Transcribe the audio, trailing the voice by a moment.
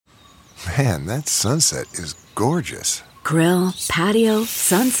Man, that sunset is gorgeous. Grill, patio,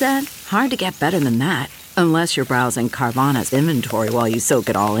 sunset. Hard to get better than that. Unless you're browsing Carvana's inventory while you soak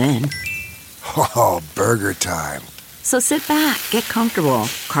it all in. Oh, burger time. So sit back, get comfortable.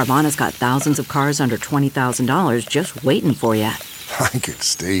 Carvana's got thousands of cars under $20,000 just waiting for you. I could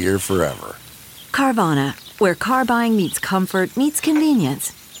stay here forever. Carvana, where car buying meets comfort meets convenience.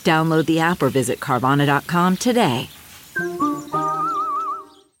 Download the app or visit Carvana.com today.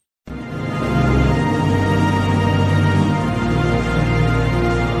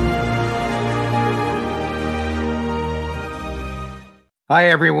 Hi,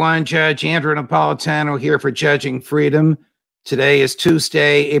 everyone. Judge Andrew Napolitano here for Judging Freedom. Today is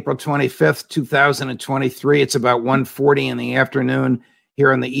Tuesday, April 25th, 2023. It's about 1:40 in the afternoon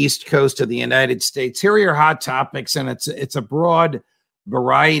here on the East Coast of the United States. Here are your hot topics, and it's a broad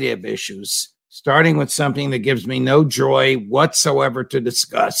variety of issues, starting with something that gives me no joy whatsoever to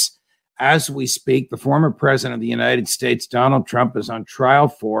discuss. As we speak, the former president of the United States, Donald Trump, is on trial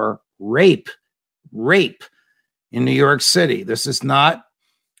for rape in New York City. This is not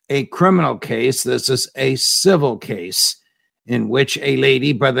a criminal case. This is a civil case in which a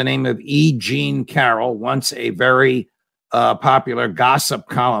lady by the name of E. Jean Carroll, once a very popular gossip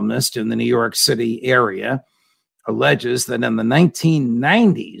columnist in the New York City area, alleges that in the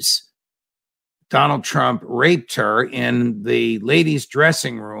 1990s, Donald Trump raped her in the ladies'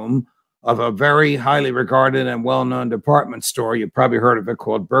 dressing room of a very highly regarded and well-known department store. You've probably heard of it,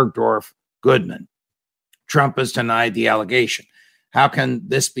 called Bergdorf Goodman. Trump has denied the allegation. How can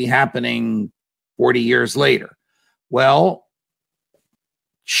this be happening 40 years later? Well,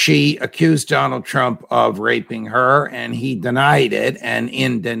 she accused Donald Trump of raping her, and he denied it. And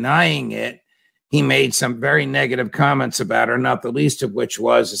in denying it, he made some very negative comments about her, not the least of which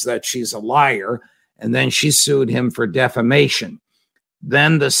is that she's a liar. And then she sued him for defamation.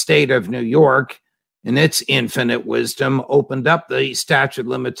 Then the state of New York, in its infinite wisdom, opened up the statute of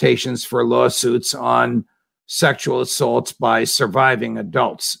limitations for lawsuits on sexual assaults by surviving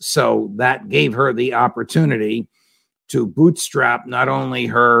adults. So that gave her the opportunity to bootstrap not only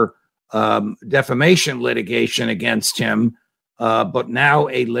her defamation litigation against him, but now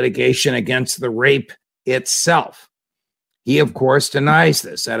a litigation against the rape itself. He, of course, denies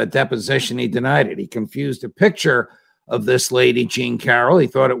this. At a deposition, he denied it. He confused a picture of this lady, Jean Carroll. He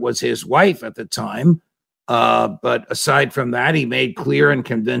thought it was his wife at the time. But aside from that, he made clear and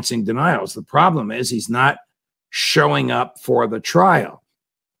convincing denials. The problem is he's not showing up for the trial.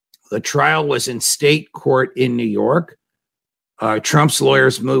 The trial was in state court in New York. Trump's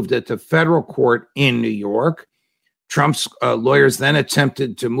lawyers moved it to federal court in New York. Trump's lawyers then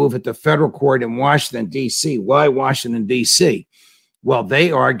attempted to move it to federal court in Washington, D.C. Why Washington, D.C.? Well,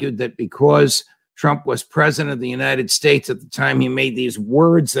 they argued that because Trump was president of the United States at the time he made these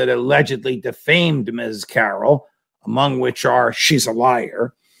words that allegedly defamed Ms. Carroll, among which are, she's a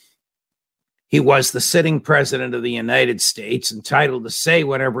liar. He was the sitting president of the United States, entitled to say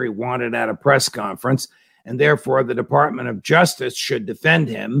whatever he wanted at a press conference, and therefore the Department of Justice should defend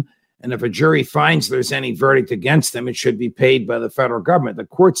him. And if a jury finds there's any verdict against him, it should be paid by the federal government. The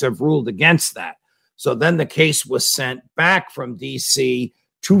courts have ruled against that. So then the case was sent back from D.C.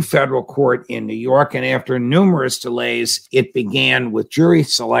 to federal court in New York, and after numerous delays, it began with jury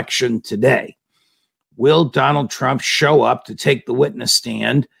selection today. Will Donald Trump show up to take the witness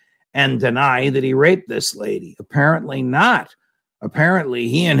stand and deny that he raped this lady? Apparently not. Apparently,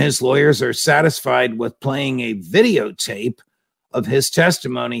 he and his lawyers are satisfied with playing a videotape of his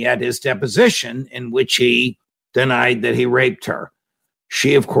testimony at his deposition in which he denied that he raped her.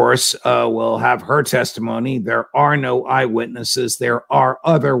 She, of course, will have her testimony. There are no eyewitnesses. There are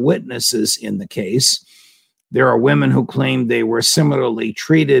other witnesses in the case. There are women who claim they were similarly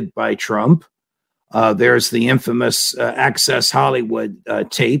treated by Trump. There's the infamous Access Hollywood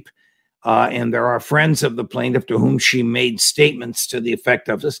tape. And there are friends of the plaintiff to whom she made statements to the effect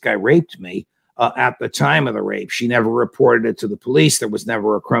of, this guy raped me at the time of the rape. She never reported it to the police. There was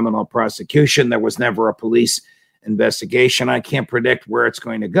never a criminal prosecution. There was never a police investigation. I can't predict where it's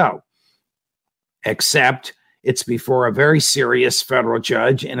going to go, except it's before a very serious federal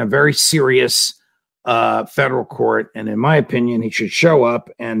judge in a very serious federal court. And in my opinion, he should show up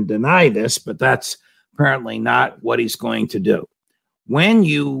and deny this, but that's apparently not what he's going to do. When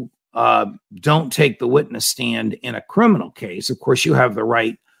you don't take the witness stand in a criminal case, of course, you have the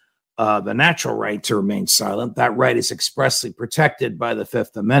right, the natural right to remain silent. That right is expressly protected by the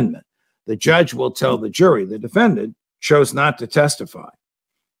Fifth Amendment. The judge will tell the jury the defendant chose not to testify.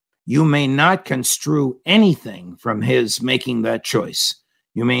 You may not construe anything from his making that choice.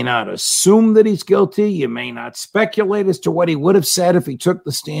 You may not assume that he's guilty. You may not speculate as to what he would have said if he took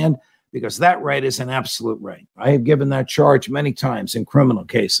the stand, because that right is an absolute right. I have given that charge many times in criminal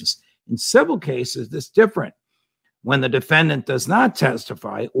cases. In civil cases, it's different. When the defendant does not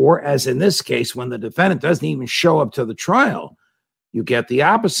testify, or as in this case, when the defendant doesn't even show up to the trial, you get the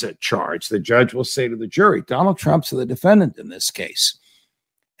opposite charge. The judge will say to the jury, Donald Trump's the defendant in this case,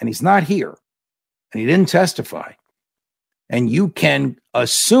 and he's not here, and he didn't testify. And you can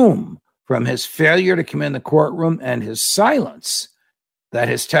assume from his failure to come in the courtroom and his silence that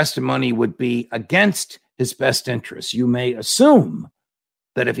his testimony would be against his best interests. You may assume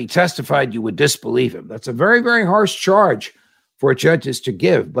that if he testified, you would disbelieve him. That's a very, very harsh charge for judges to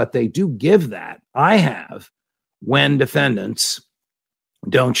give, but they do give that. I have when defendants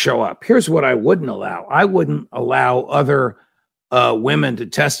don't show up. Here's what I wouldn't allow. I wouldn't allow other women to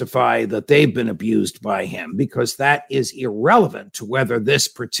testify that they've been abused by him, because that is irrelevant to whether this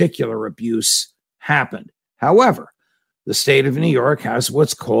particular abuse happened. However, the state of New York has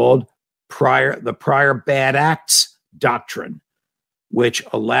what's called the prior bad acts doctrine, which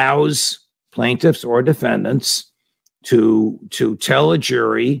allows plaintiffs or defendants to tell a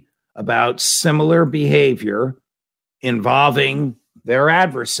jury about similar behavior involving their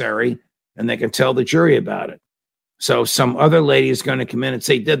adversary, and they can tell the jury about it. So some other lady is going to come in and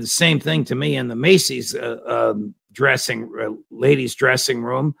say, did the same thing to me in the Macy's ladies' dressing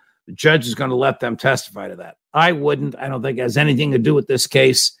room. The judge is going to let them testify to that. I wouldn't. I don't think it has anything to do with this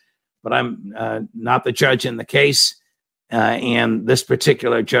case, but I'm not the judge in the case. And this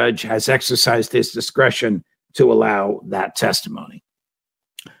particular judge has exercised his discretion to allow that testimony.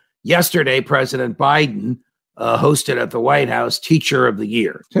 Yesterday, President Biden hosted at the White House Teacher of the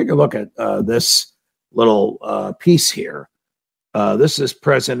Year. Take a look at this little piece here. This is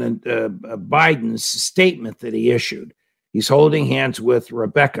President Biden's statement that he issued. He's holding hands with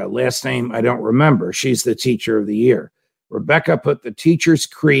Rebecca. Last name I don't remember. She's the Teacher of the Year. Rebecca put the teacher's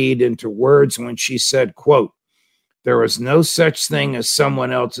creed into words when she said, quote, "There is no such thing as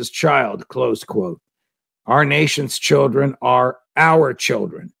someone else's child," close quote. Our nation's children are our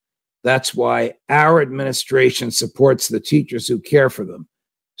children. That's why our administration supports the teachers who care for them.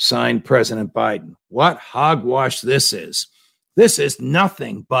 Signed, President Biden. What hogwash this is. This is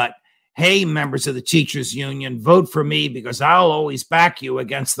nothing but, hey, members of the teachers union, vote for me because I'll always back you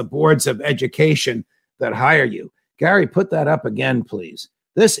against the boards of education that hire you. Gary, put that up again, please.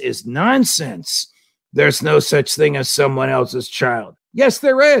 This is nonsense. There's no such thing as someone else's child. Yes,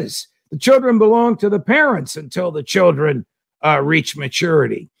 there is. The children belong to the parents until the children reach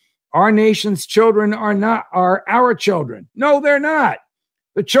maturity. Our nation's children are our children. No, they're not.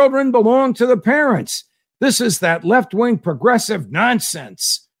 The children belong to the parents. This is that left-wing progressive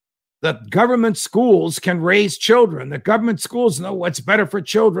nonsense. The government schools can raise children. The government schools know what's better for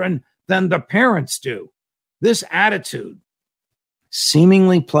children than the parents do. This attitude,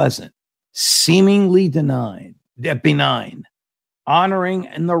 seemingly pleasant, seemingly benign, honoring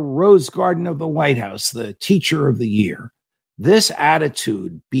in the Rose Garden of the White House the Teacher of the Year. This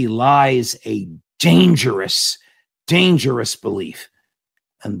attitude belies a dangerous, dangerous belief.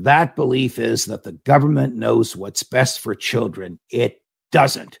 And that belief is that the government knows what's best for children. It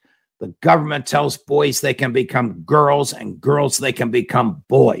doesn't. The government tells boys they can become girls and girls they can become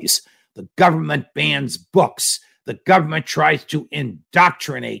boys. The government bans books. The government tries to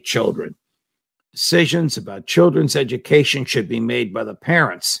indoctrinate children. Decisions about children's education should be made by the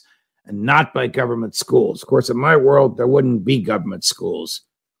parents and not by government schools. Of course, in my world, there wouldn't be government schools.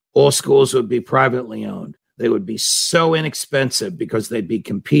 All schools would be privately owned. They would be so inexpensive because they'd be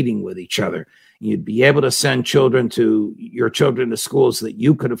competing with each other. You'd be able to send your children to schools that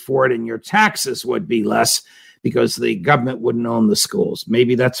you could afford, and your taxes would be less because the government wouldn't own the schools.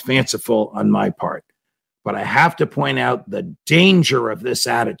 Maybe that's fanciful on my part. But I have to point out the danger of this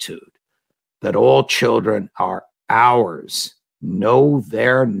attitude that all children are ours. No,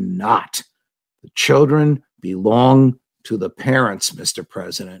 they're not. The children belong to the parents, Mr.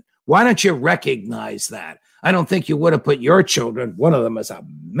 President. Why don't you recognize that? I don't think you would have put your children, one of them is a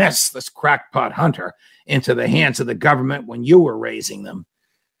mess, this crackpot Hunter, into the hands of the government when you were raising them.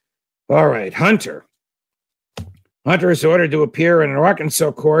 All right, Hunter. Hunter is ordered to appear in an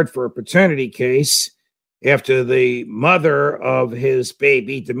Arkansas court for a paternity case after the mother of his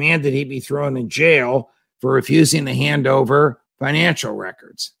baby demanded he be thrown in jail for refusing to hand over financial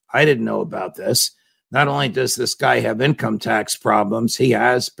records. I didn't know about this. Not only does this guy have income tax problems, he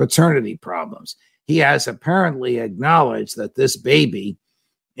has paternity problems. He has apparently acknowledged that this baby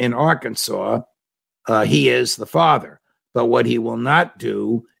in Arkansas, he is the father. But what he will not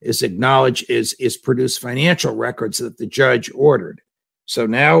do is acknowledge is produce financial records that the judge ordered. So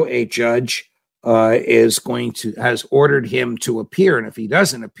now a judge has ordered him to appear. And if he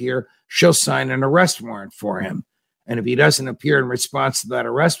doesn't appear, she'll sign an arrest warrant for him. And if he doesn't appear in response to that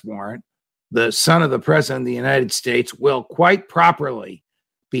arrest warrant, the son of the president of the United States will quite properly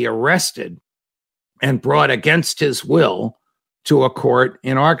be arrested and brought against his will to a court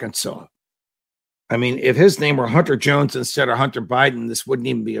in Arkansas. I mean, if his name were Hunter Jones instead of Hunter Biden, this wouldn't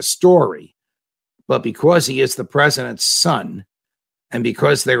even be a story. But because he is the president's son, and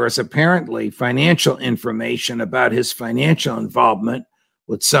because there is apparently financial information about his financial involvement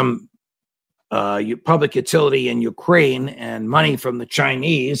with some public utility in Ukraine and money from the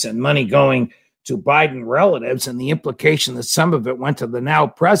Chinese and money going to Biden relatives and the implication that some of it went to the now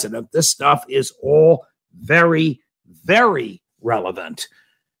president, this stuff is all very, very relevant.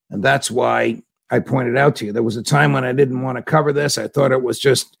 And that's why I pointed out to you, there was a time when I didn't want to cover this. I thought it was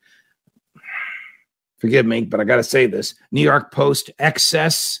just, forgive me, but I got to say this, New York Post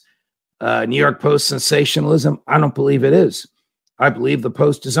excess, New York Post sensationalism. I don't believe it is. I believe the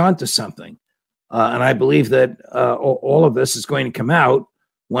Post is onto something. And I believe that all of this is going to come out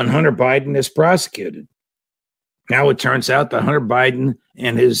when Hunter Biden is prosecuted. Now it turns out that Hunter Biden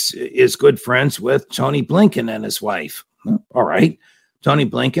and is good friends with Tony Blinken and his wife. All right. Tony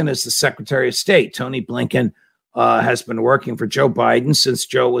Blinken is the Secretary of State. Tony Blinken has been working for Joe Biden since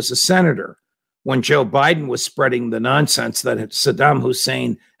Joe was a senator. When Joe Biden was spreading the nonsense that Saddam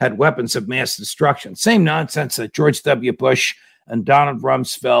Hussein had weapons of mass destruction, same nonsense that George W. Bush and Donald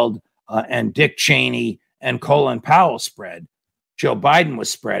Rumsfeld and Dick Cheney and Colin Powell spread, Joe Biden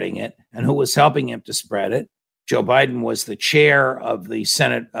was spreading it. And who was helping him to spread it? Joe Biden was the chair of the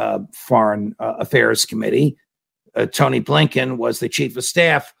Senate Foreign Affairs Committee. Tony Blinken was the chief of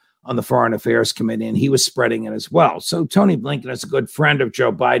staff on the Foreign Affairs Committee, and he was spreading it as well. So Tony Blinken is a good friend of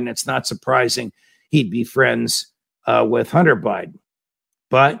Joe Biden. It's not surprising he'd be friends with Hunter Biden.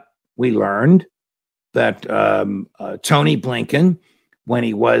 But we learned that Tony Blinken, when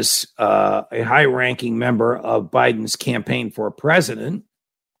he was a high-ranking member of Biden's campaign for president,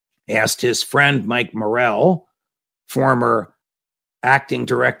 asked his friend Mike Morell, former acting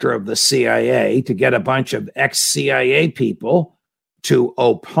director of the CIA, to get a bunch of ex-CIA people to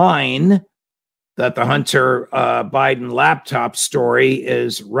opine that the Hunter Biden laptop story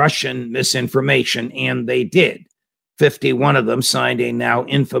is Russian misinformation, and they did. 51 of them signed a now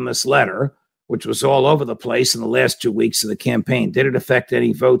infamous letter, which was all over the place in the last 2 weeks of the campaign. Did it affect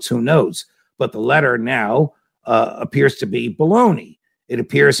any votes? Who knows? But the letter now appears to be baloney. It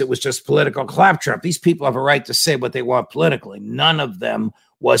appears it was just political claptrap. These people have a right to say what they want politically. None of them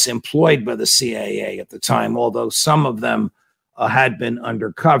was employed by the CIA at the time, although some of them had been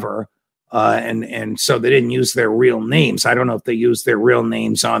undercover, and so they didn't use their real names. I don't know if they used their real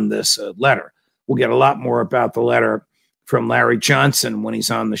names on this letter. We'll get a lot more about the letter from Larry Johnson when he's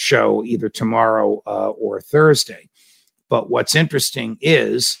on the show either tomorrow or Thursday. But what's interesting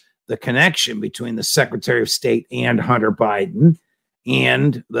is the connection between the Secretary of State and Hunter Biden,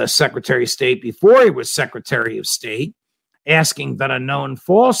 and the Secretary of State before he was Secretary of State asking that a known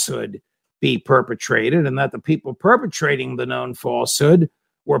falsehood be perpetrated, and that the people perpetrating the known falsehood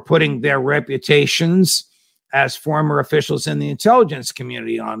were putting their reputations as former officials in the intelligence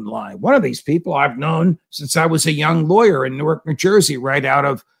community on the line. One of these people I've known since I was a young lawyer in Newark, New Jersey, right out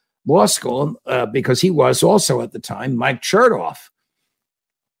of law school, because he was also at the time Mike Chertoff.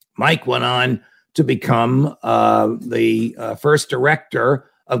 Mike went on to become the first director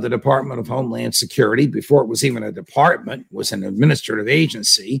of the Department of Homeland Security. Before it was even a department, it was an administrative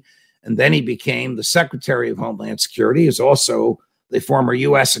agency. And then he became the Secretary of Homeland Security. He's also the former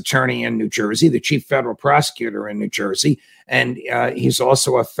U.S. Attorney in New Jersey, the Chief Federal Prosecutor in New Jersey. And he's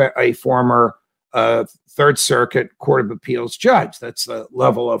also a former Third Circuit Court of Appeals judge. That's the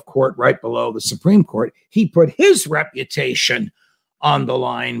level of court right below the Supreme Court. He put his reputation on the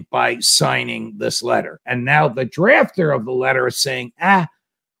line by signing this letter. And now the drafter of the letter is saying,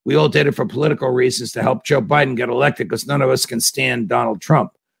 we all did it for political reasons to help Joe Biden get elected because none of us can stand Donald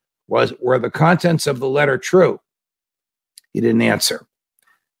Trump. Were the contents of the letter true? He didn't answer.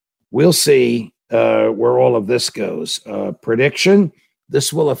 We'll see where all of this goes. Prediction,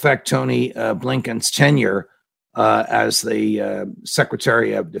 this will affect Tony Blinken's tenure as the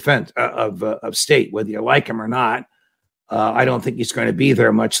Secretary of Defense of State, whether you like him or not. I don't think he's going to be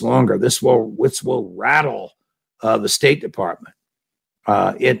there much longer. This will rattle the State Department.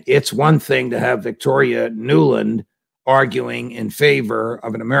 It's one thing to have Victoria Nuland arguing in favor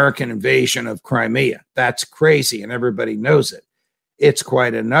of an American invasion of Crimea. That's crazy, and everybody knows it. It's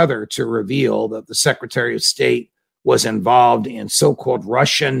quite another to reveal that the Secretary of State was involved in so-called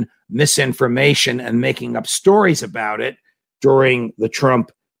Russian misinformation and making up stories about it during the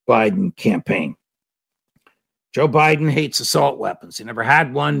Trump Biden campaign. Joe Biden hates assault weapons. He never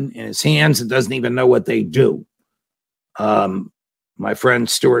had one in his hands and doesn't even know what they do. My friend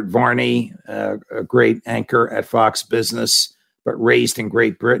Stuart Varney, a great anchor at Fox Business, but raised in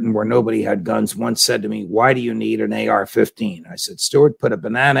Great Britain where nobody had guns, once said to me, "Why do you need an AR-15? I said, "Stuart, put a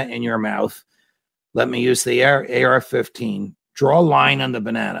banana in your mouth. Let me use the AR-15. Draw a line on the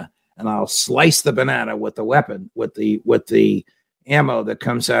banana, and I'll slice the banana with the weapon, with the ammo that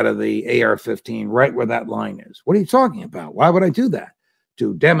comes out of the AR-15 right where that line is." What are you talking about? Why would I do that?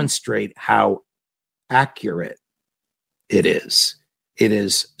 To demonstrate how accurate it is. It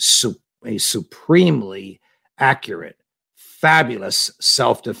is a supremely accurate, fabulous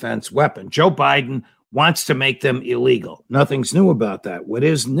self-defense weapon. Joe Biden wants to make them illegal. Nothing's new about that. What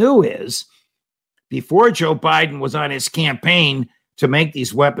is new is before Joe Biden was on his campaign to make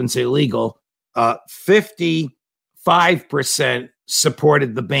these weapons illegal, 55%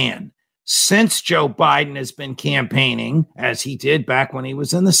 supported the ban. Since Joe Biden has been campaigning, as he did back when he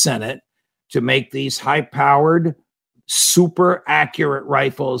was in the Senate, to make these high-powered, super accurate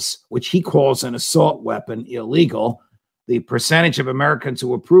rifles, which he calls an assault weapon, illegal, the percentage of Americans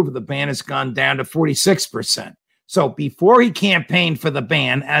who approve of the ban has gone down to 46%. So before he campaigned for the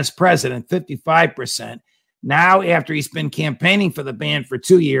ban as president, 55%. Now, after he's been campaigning for the ban for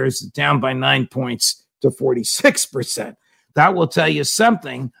 2 years, down by 9 points to 46%. That will tell you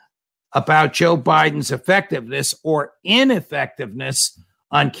something about Joe Biden's effectiveness or ineffectiveness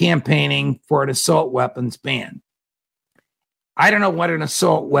on campaigning for an assault weapons ban. I don't know what an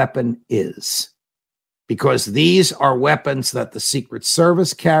assault weapon is, because these are weapons that the Secret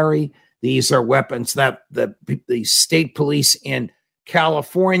Service carry. These are weapons that the state police in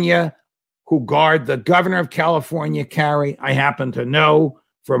California who guard the governor of California carry. I happen to know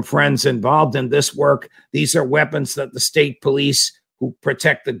from friends involved in this work, these are weapons that the state police who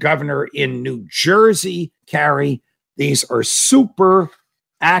protect the governor in New Jersey carry. These are super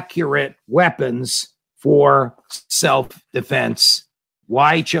accurate weapons for self-defense.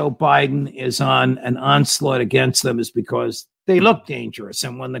 Why Joe Biden is on an onslaught against them is because they look dangerous.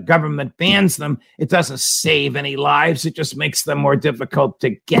 And when the government bans them, it doesn't save any lives. It just makes them more difficult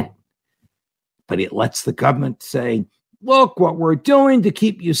to get. But it lets the government say, look what we're doing to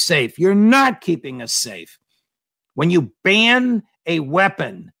keep you safe. You're not keeping us safe. When you ban a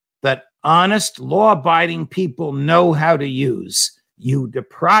weapon that honest, law-abiding people know how to use, you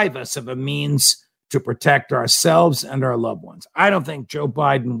deprive us of a means to protect ourselves and our loved ones. I don't think Joe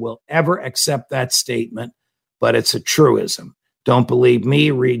Biden will ever accept that statement, but it's a truism. Don't believe me?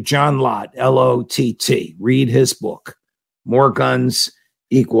 Read John Lott, L-O-T-T. Read his book. More guns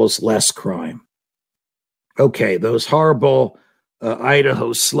equals less crime. Okay, those horrible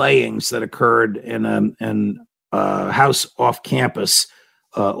Idaho slayings that occurred in a house off campus,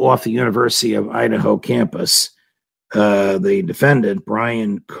 off the University of Idaho campus. The defendant,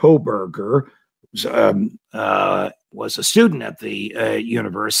 Bryan Kohberger, was a student at the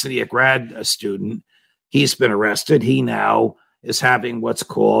university, a student. He's been arrested. He now is having what's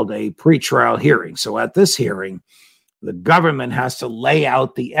called a pretrial hearing. So at this hearing, the government has to lay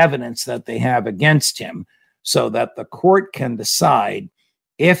out the evidence that they have against him so that the court can decide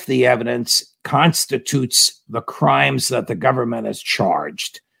if the evidence constitutes the crimes that the government has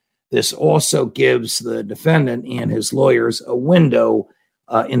charged. This also gives the defendant and his lawyers a window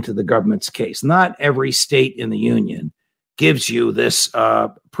into the government's case. Not every state in the union gives you this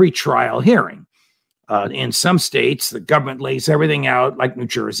pretrial hearing. In some states, the government lays everything out, like New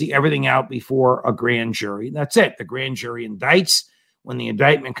Jersey, everything out before a grand jury. That's it. The grand jury indicts. When the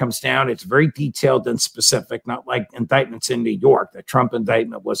indictment comes down, it's very detailed and specific, not like indictments in New York. The Trump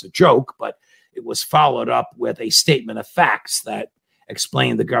indictment was a joke, but it was followed up with a statement of facts that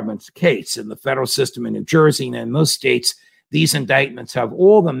explained the government's case. In the federal system in New Jersey and in most states, these indictments have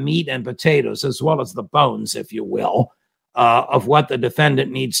all the meat and potatoes, as well as the bones, if you will, of what the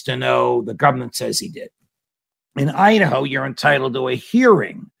defendant needs to know the government says he did. In Idaho, you're entitled to a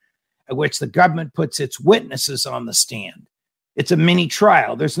hearing at which the government puts its witnesses on the stand. It's a mini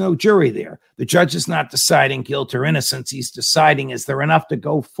trial. There's no jury there. The judge is not deciding guilt or innocence. He's deciding, is there enough to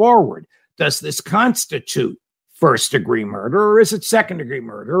go forward? Does this constitute first-degree murder, or is it second-degree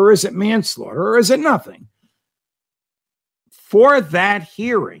murder, or is it manslaughter, or is it nothing? For that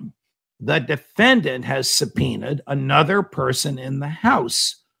hearing, the defendant has subpoenaed another person in the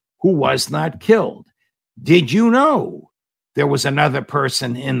house who was not killed. Did you know there was another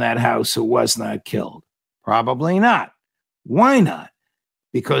person in that house who was not killed? Probably not. Why not?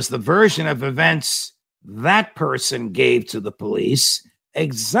 Because the version of events that person gave to the police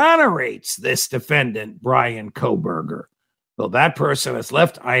exonerates this defendant, Bryan Kohberger. Well, that person has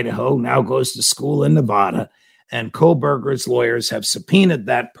left Idaho, now goes to school in Nevada, and Kohberger's lawyers have subpoenaed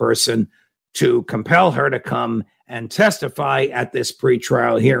that person to compel her to come and testify at this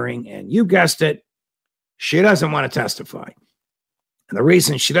pretrial hearing. And you guessed it, she doesn't want to testify. And the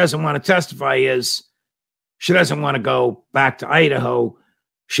reason she doesn't want to testify is she doesn't want to go back to Idaho.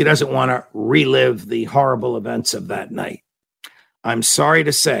 She doesn't want to relive the horrible events of that night. I'm sorry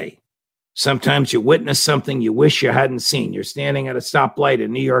to say, sometimes you witness something you wish you hadn't seen. You're standing at a stoplight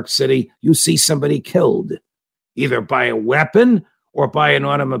in New York City. You see somebody killed, either by a weapon or by an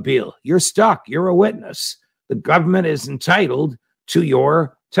automobile. You're stuck. You're a witness. The government is entitled to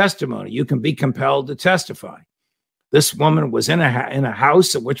your testimony. You can be compelled to testify. This woman was in a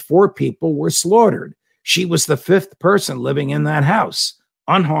house in which 4 people were slaughtered. She was the 5th person living in that house,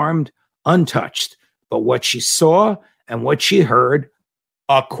 unharmed, untouched. But what she saw and what she heard,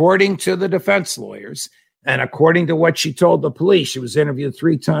 according to the defense lawyers and according to what she told the police, she was interviewed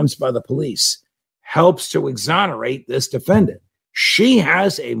 3 times by the police, helps to exonerate this defendant. She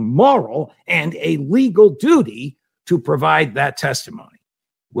has a moral and a legal duty to provide that testimony.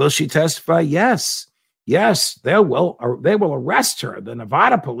 Will she testify? Yes. Yes, they will arrest her. The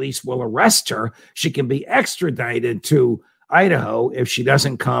Nevada police will arrest her. She can be extradited to Idaho if she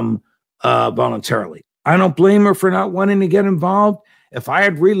doesn't come voluntarily. I don't blame her for not wanting to get involved. If I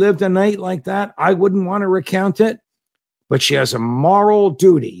had relived a night like that, I wouldn't want to recount it. But she has a moral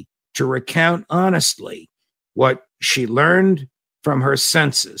duty to recount honestly what she learned from her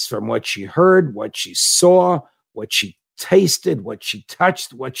senses, from what she heard, what she saw, what she tasted, what she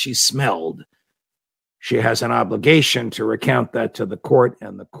touched, what she smelled. She has an obligation to recount that to the court,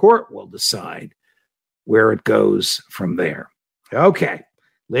 and the court will decide where it goes from there. Okay,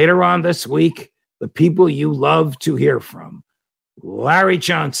 later on this week, the people you love to hear from. Larry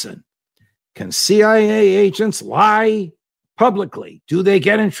Johnson. Can CIA agents lie publicly? Do they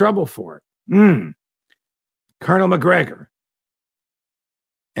get in trouble for it? Colonel McGregor.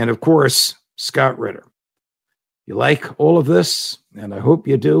 And of course, Scott Ritter. You like all of this? And I hope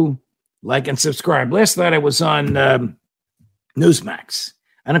you do. Like and subscribe. Last night I was on Newsmax.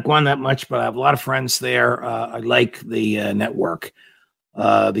 I don't go on that much, but I have a lot of friends there. I like the network.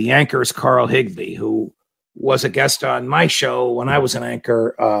 The anchor is Carl Higbee, who was a guest on my show when I was an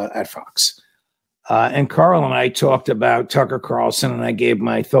anchor at Fox. And Carl and I talked about Tucker Carlson, and I gave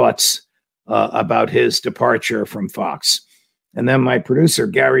my thoughts about his departure from Fox. And then my producer,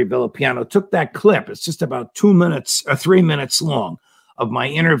 Gary Villapiano, took that clip. It's just about 2 minutes or 3 minutes long of my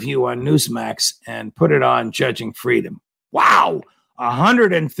interview on Newsmax and put it on Judging Freedom. Wow,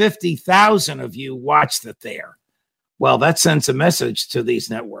 150,000 of you watched it there. Well, that sends a message to these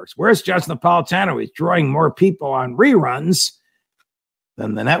networks. Where's Judge Napolitano? He's drawing more people on reruns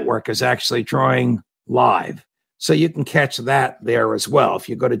than the network is actually drawing live. So you can catch that there as well. If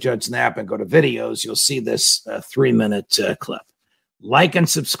you go to Judge Nap and go to videos, you'll see this 3-minute clip. Like and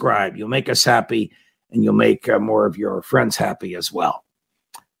subscribe. You'll make us happy, and you'll make more of your friends happy as well.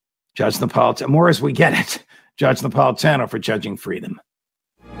 Judge Napolitano, more as we get it. Judge Napolitano for Judging Freedom.